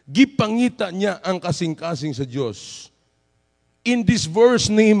Diyos. Gipangita niya ang kasing-kasing sa Diyos. In this verse,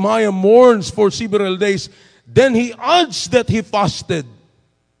 Nehemiah mourns for several days. Then he adds that he fasted.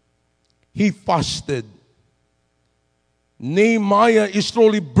 He fasted. Nehemiah is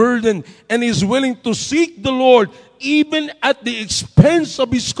truly burdened and is willing to seek the Lord even at the expense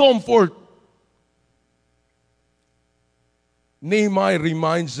of his comfort. Nehemiah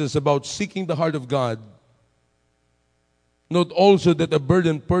reminds us about seeking the heart of God. Note also that a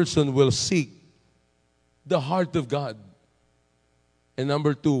burdened person will seek the heart of God. And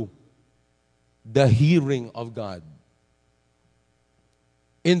number 2, the hearing of God.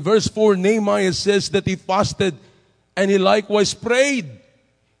 In verse 4, Nehemiah says that he fasted and he likewise prayed.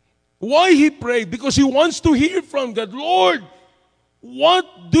 Why he prayed? Because he wants to hear from God. Lord, what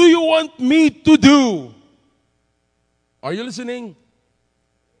do you want me to do? Are you listening?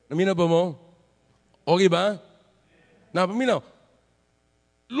 Namina ba mo? Okay ba? Napaminaw.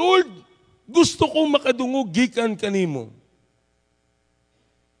 Lord, gusto kong makadungog gikan kanimo.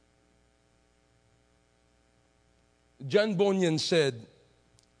 John Bunyan said,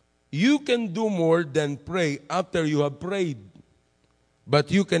 you can do more than pray after you have prayed.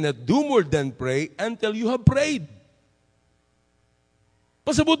 But you cannot do more than pray until you have prayed.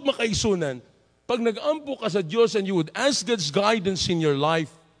 Pasabot makaisunan, pag nag-ampo ka sa Diyos and you would ask God's guidance in your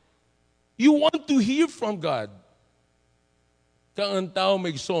life, you want to hear from God. Kang ang tao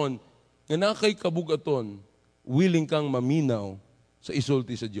may son, nga nakay kabugaton, willing kang maminaw sa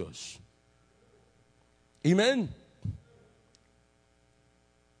isulti sa Diyos. Amen?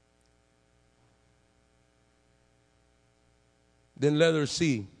 Then let us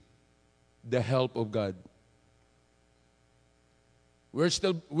see the help of God. We're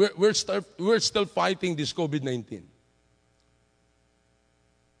still fighting this COVID-19.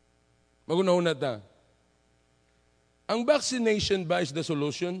 Magunahon ta. Ang vaccination ba is the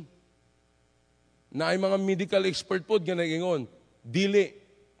solution? Na ay mga medical expert po nga nagingon, dili,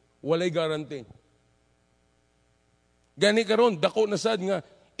 walay guarantee. Gani karon dako na sad nga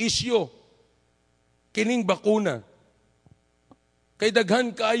isyo kining bakuna. Kay daghan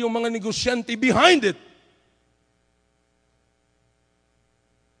kaayo mga negosyante behind it.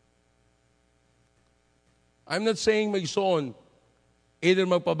 I'm not saying may son, either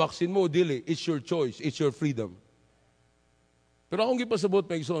magpabaksin mo o dili. It's your choice. It's your freedom. Pero akong gipasabot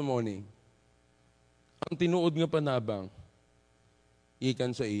may son mo ni, ang tinuod nga panabang,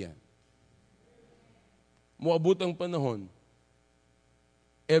 ikan sa iya. Moabot ang panahon,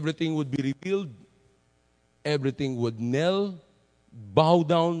 everything would be revealed, everything would kneel, bow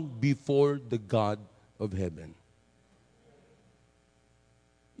down before the God of heaven.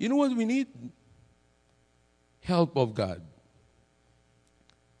 You know what we need? Help of God.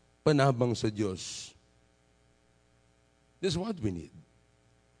 Panabang sa Diyos. This is what we need.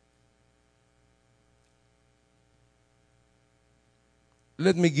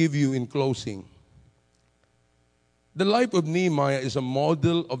 Let me give you in closing. The life of Nehemiah is a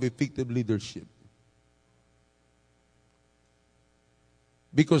model of effective leadership.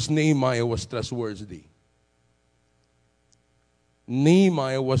 Because Nehemiah was trustworthy.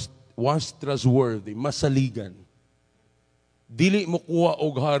 Nehemiah was trustworthy, masaligan. Dili mo kuha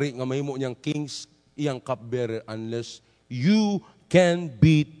og hari nga mahimo niyang kings iyang cupbearer unless you can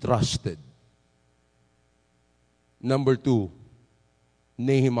be trusted. Number 2,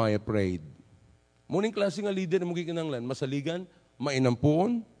 Nehemiah prayed. Muning klase nga leader mo gikinanglan, masaligan,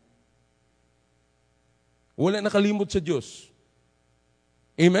 mainampuon, wala nakalimot sa Diyos.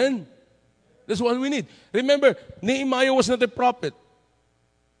 Amen? That's what we need. Remember, Nehemiah was not a prophet.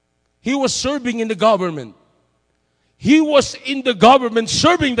 He was serving in the government. He was in the government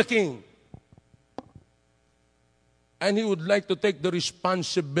serving the king. And he would like to take the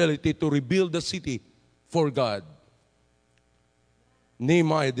responsibility to rebuild the city for God.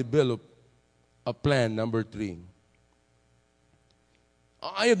 Nehemiah developed a plan, number 3.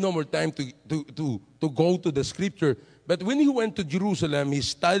 I have no more time to go to the scripture. But when he went to Jerusalem, he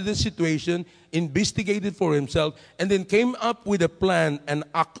studied the situation, investigated for himself, and then came up with a plan and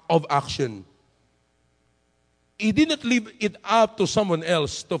act of action. He didn't leave it up to someone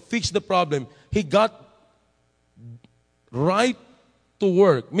else to fix the problem. He got right to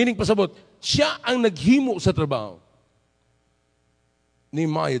work. Meaning, pasabot, siya ang naghimo sa trabaho.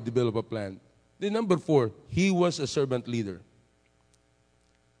 Nehemiah developed a plan. Then number 4, he was a servant leader.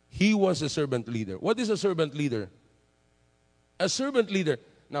 He was a servant leader. What is a servant leader? A servant leader.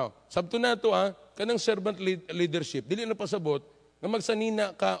 Now, sabto na ito kanang servant leadership, dili na pasabot, nga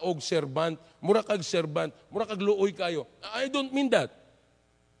magsanina ka og servant, mura kag servant, mura kag luoy kayo. I don't mean that.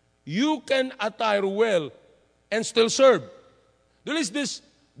 You can attire well and still serve. There is this,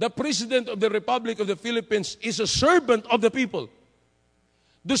 the President of the Republic of the Philippines is a servant of the people.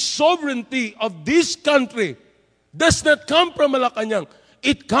 The sovereignty of this country does not come from Malacanang.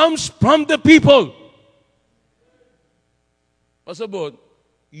 It comes from the people. Pasabot,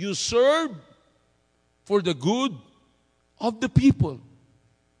 you serve for the good of the people.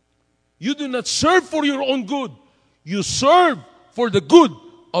 You do not serve for your own good. You serve for the good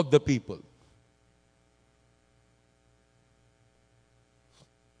of the people.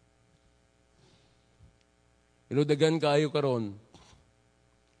 Inudagan kayo karon.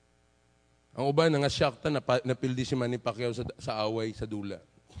 Ang uban nga syakta napildi si Manny Pacquiao sa away sa dula.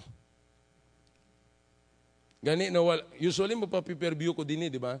 Gani na usually magpa-pay-per-view ko din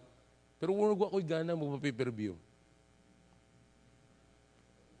di ba? Pero kung ako'y gana magpa-pay-per-view.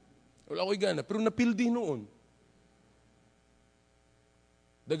 Wala ako'y gana, pero napildi noon.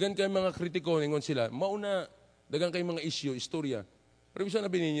 Dagan kay mga kritiko ningon sila, mauna dagan kay mga issue, istorya. Pero bisa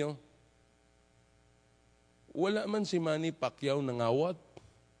nabi ninyo, wala man si Manny Pacquiao nangawat.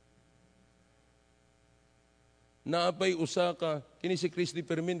 Naapay usa ka kini si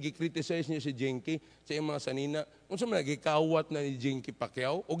Christopher Min gi-criticize niya si Jenky sa iyang mga sanina. Unsa man gikawat na ni Jenky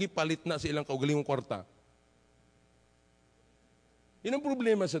Pacquiao o gipalit na sa ilang kaugalingong kwarta. Yan ang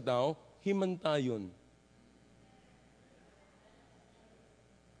problema sa tao, himantayon.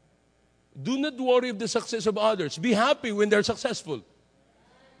 Do not worry of the success of others. Be happy when they're successful.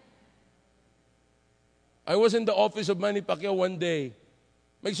 I was in the office of Manny Pacquiao one day.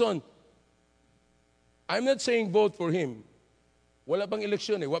 My son, I'm not saying vote for him. Wala pang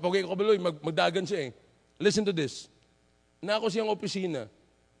eleksyon eh. Wala pang kabaloy, magdagan siya eh. Listen to this. Nako siyang opisina.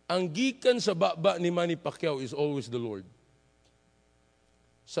 Ang gikan sa baba ni Manny Pacquiao is always the Lord.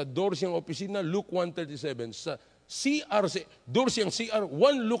 Sa door siyang opisina, Luke 1:37. Sa CR, door siyang CR,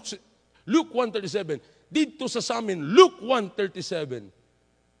 Luke 1:37. Dito sa amin, Luke 1:37.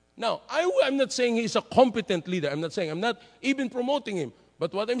 Now, I'm not saying he's a competent leader. I'm not even promoting him.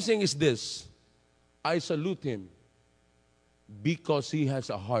 But what I'm saying is this. I salute him because he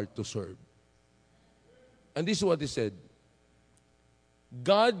has a heart to serve. And this is what he said.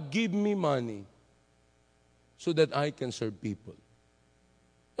 God give me money so that I can serve people.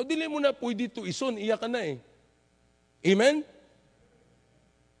 O dili mo na pwede to ison, iya ka na eh. Amen?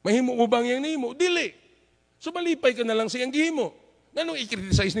 Mahimo mo bang yang nimo? Dili. So malipay ka na lang sa iyang gihimo. Nanong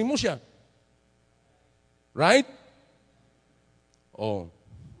i-criticize nimo siya? Right? Oh.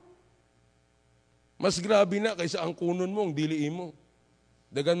 Mas grabe na kaysa ang kunon mo, ang dili mo.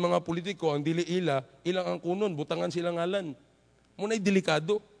 Dagan mga politiko, ang dili ilang ang kunon, butangan silang ngalan. Muna'y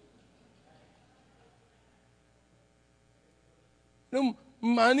delikado. No,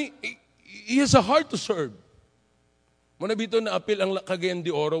 money, he has a heart to serve. Muna bito na appeal ang Cagayan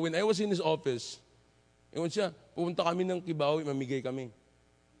de Oro. When I was in his office, ingon siya, pupunta kami ng Kibawi, mamigay kami.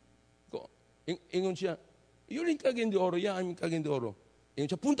 Ingon siya, you're in Cagayan de Oro? Yeah, I'm in Cagayan de Oro.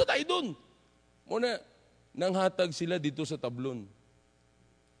 Ingon siya, punta tayo doon. Muna, nanghatag sila dito sa Tablon.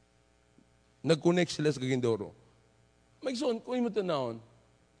 Nag-connect sila sa Cagayan de Oro. Magsoon, kung mo tanawon,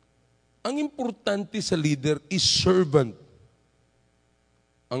 ang importante sa leader is servant.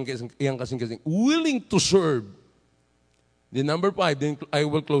 Ang kasing willing to serve. The number 5, then I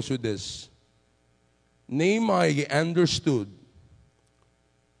will close with this. Nehemiah understood.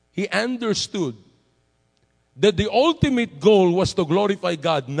 He understood that the ultimate goal was to glorify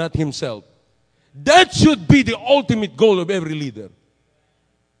God, not himself. That should be the ultimate goal of every leader.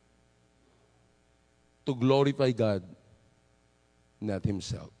 To glorify God, not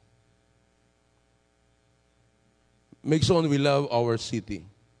himself. Makes on we love our city.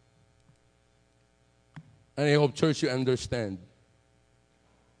 And I hope, church, you understand.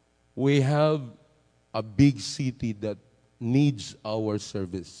 We have a big city that needs our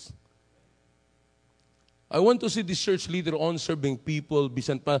service. I want to see this church leader on serving people,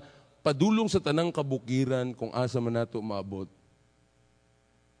 bisan pa padulong sa tanang kabukiran kung asa man nato maabot.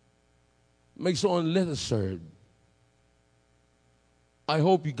 Magsoon, let us serve. I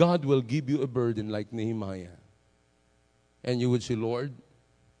hope God will give you a burden like Nehemiah. And you would say, Lord,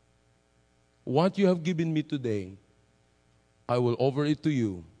 what you have given me today, I will offer it to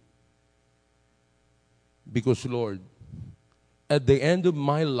you. Because, Lord, at the end of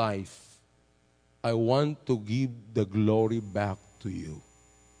my life, I want to give the glory back to you,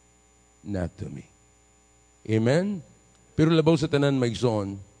 not to me. Amen? Pero labaw sa tanan,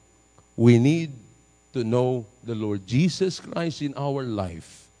 maigsoon, we need to know the Lord Jesus Christ in our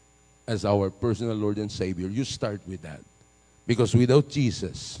life as our personal Lord and Savior. You start with that. Because without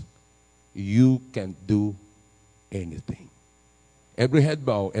Jesus, you can't do anything. Every head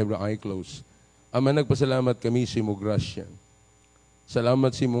bow, every eye closed. Ama, nagpasalamat kami sa imong grasya.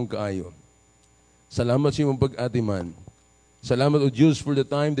 Salamat sa imong kaayo. Salamat sa imong pag-atiman. Salamat, O Diyos, for the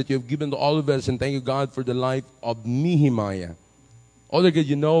time that you have given to all of us, and thank you, God, for the life of Nehemiah. Oh, God,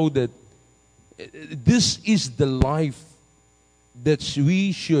 you know that this is the life that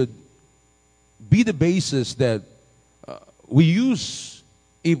we should be the basis that we use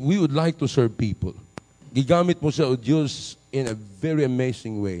if we would like to serve people. Gigamit mo siya, O Diyos, in a very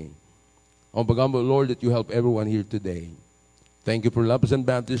amazing way. On pagambol, Lord, that you help everyone here today. Thank you for Lapisan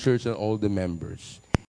Baptist Church and all the members.